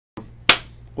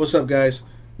What's up, guys?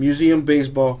 Museum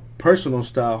baseball, personal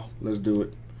style. Let's do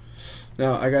it.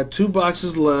 Now, I got 2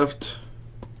 boxes left.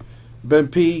 Ben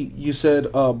P, you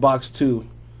said box 2.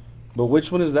 But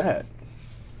which one is that?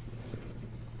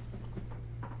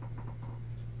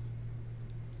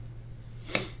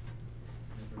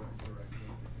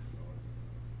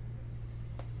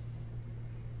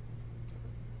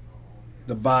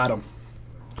 The bottom.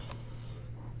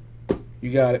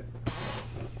 You got it.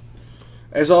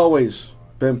 As always,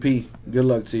 Ben P, good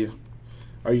luck to you.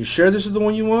 Are you sure this is the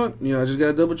one you want? I just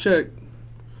gotta double check.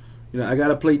 I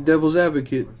gotta play devil's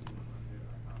advocate.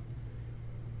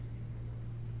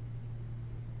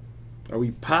 Are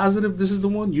we positive this is the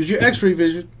one? Use your x-ray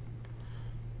vision.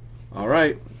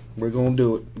 Alright, we're gonna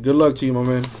do it. Good luck to you, my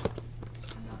man.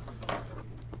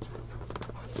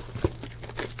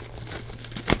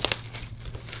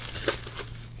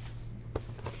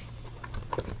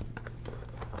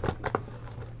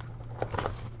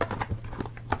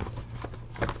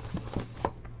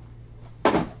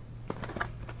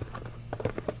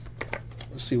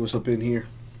 Let's see what's up in here.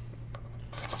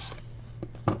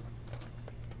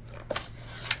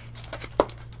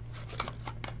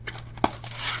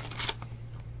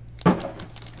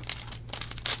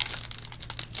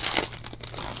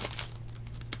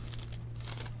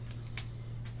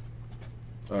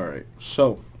 Alright,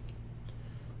 so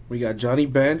we got Johnny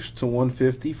Bench to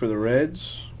 150 for the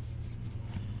Reds.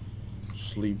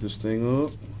 Just leave this thing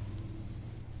up.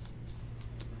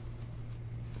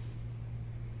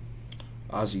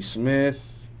 Ozzie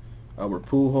Smith, Albert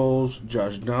Pujols,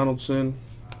 Josh Donaldson.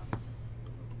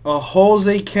 A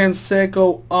Jose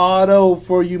Canseco auto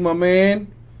for you, my man.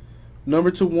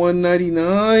 Number to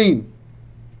 199.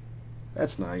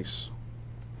 That's nice.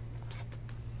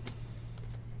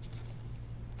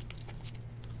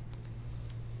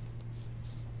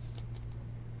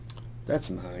 That's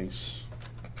nice.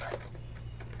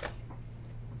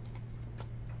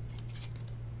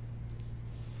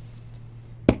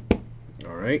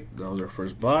 Alright, that was our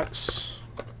first box.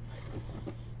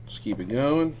 Let's keep it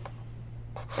going.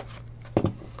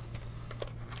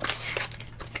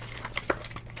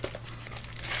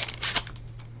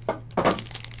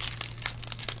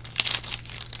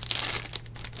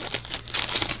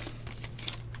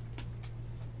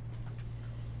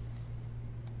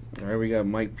 Alright, we got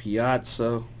Mike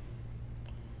Piazza,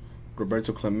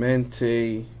 Roberto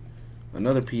Clemente,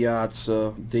 another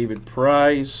Piazza, David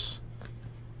Price,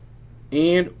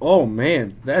 and, oh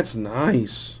man, that's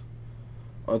nice.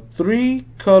 A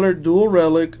 3-color dual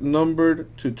relic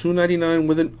numbered to 299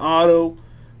 with an auto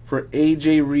for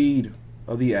AJ Reed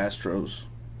of the Astros.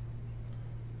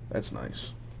 That's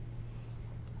nice.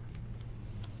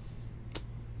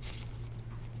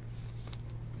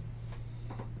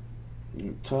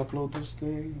 You top load this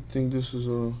thing. I think this is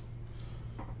I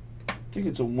think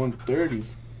it's a 130.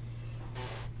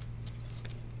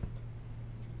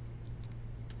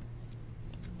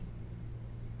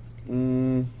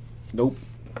 Nope.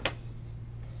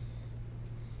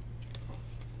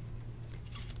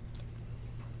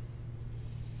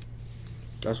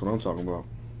 That's what I'm talking about.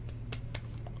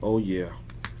 Oh yeah.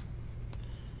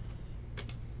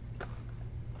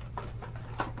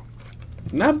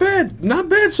 Not bad. Not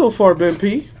bad so far, Ben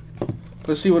P.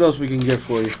 Let's see what else we can get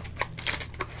for you.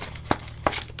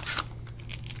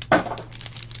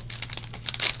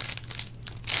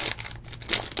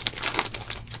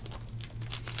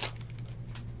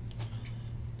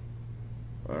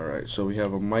 Alright, so we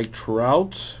have a Mike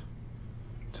Trout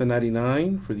to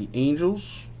 99 for the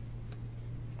Angels.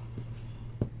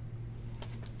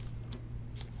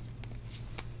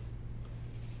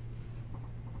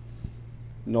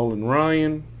 Nolan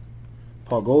Ryan,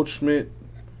 Paul Goldschmidt,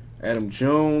 Adam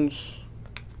Jones.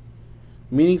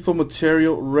 Meaningful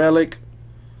material relic,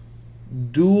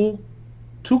 dual,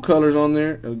 2 colors on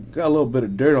there. Got a little bit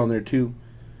of dirt on there too.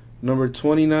 Number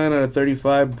 29 out of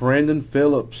 35, Brandon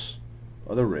Phillips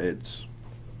of the Reds.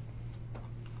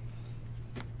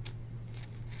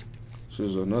 This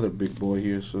is another big boy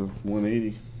here, so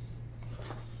 180.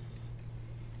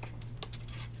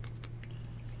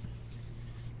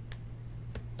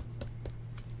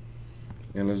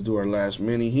 And let's do our last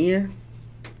mini here.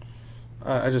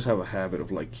 I just have a habit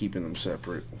of like keeping them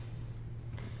separate.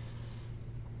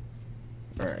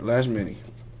 Alright, last mini.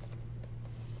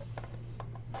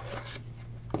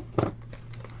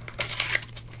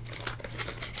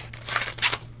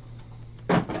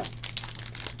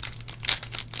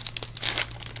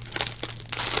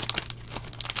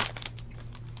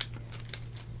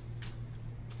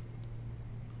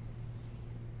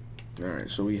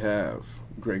 Alright, so we have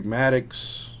Greg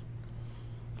Maddux,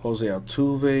 Jose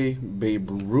Altuve, Babe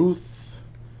Ruth,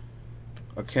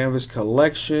 a canvas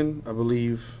collection. I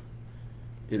believe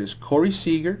it is Corey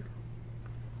Seager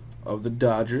of the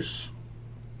Dodgers.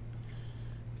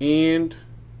 And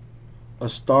a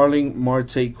Starling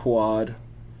Marte quad,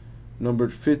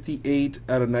 numbered 58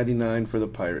 out of 99 for the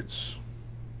Pirates.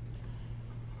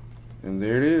 And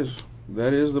there it is.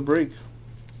 That is the break.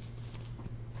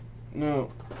 Now,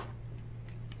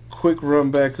 quick run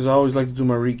back, because I always like to do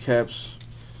my recaps.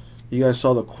 You guys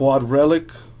saw the quad relic,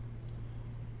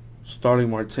 Starling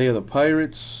Marte of the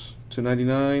Pirates,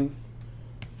 299.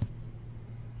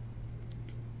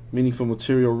 Meaningful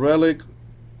material relic,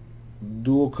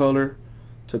 dual color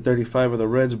to 35 of the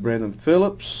Reds, Brandon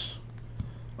Phillips.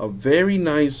 A very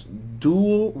nice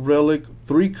dual relic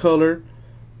 3-color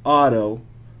auto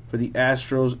for the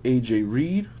Astros, AJ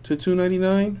Reed to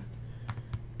 299.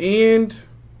 And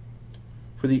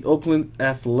for the Oakland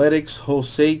Athletics,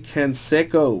 Jose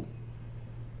Canseco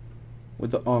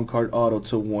with the on-card auto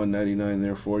to 199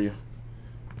 there for you.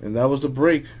 And that was the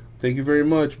break. Thank you very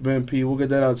much, Ben P. We'll get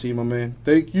that out to you, my man.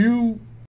 Thank you.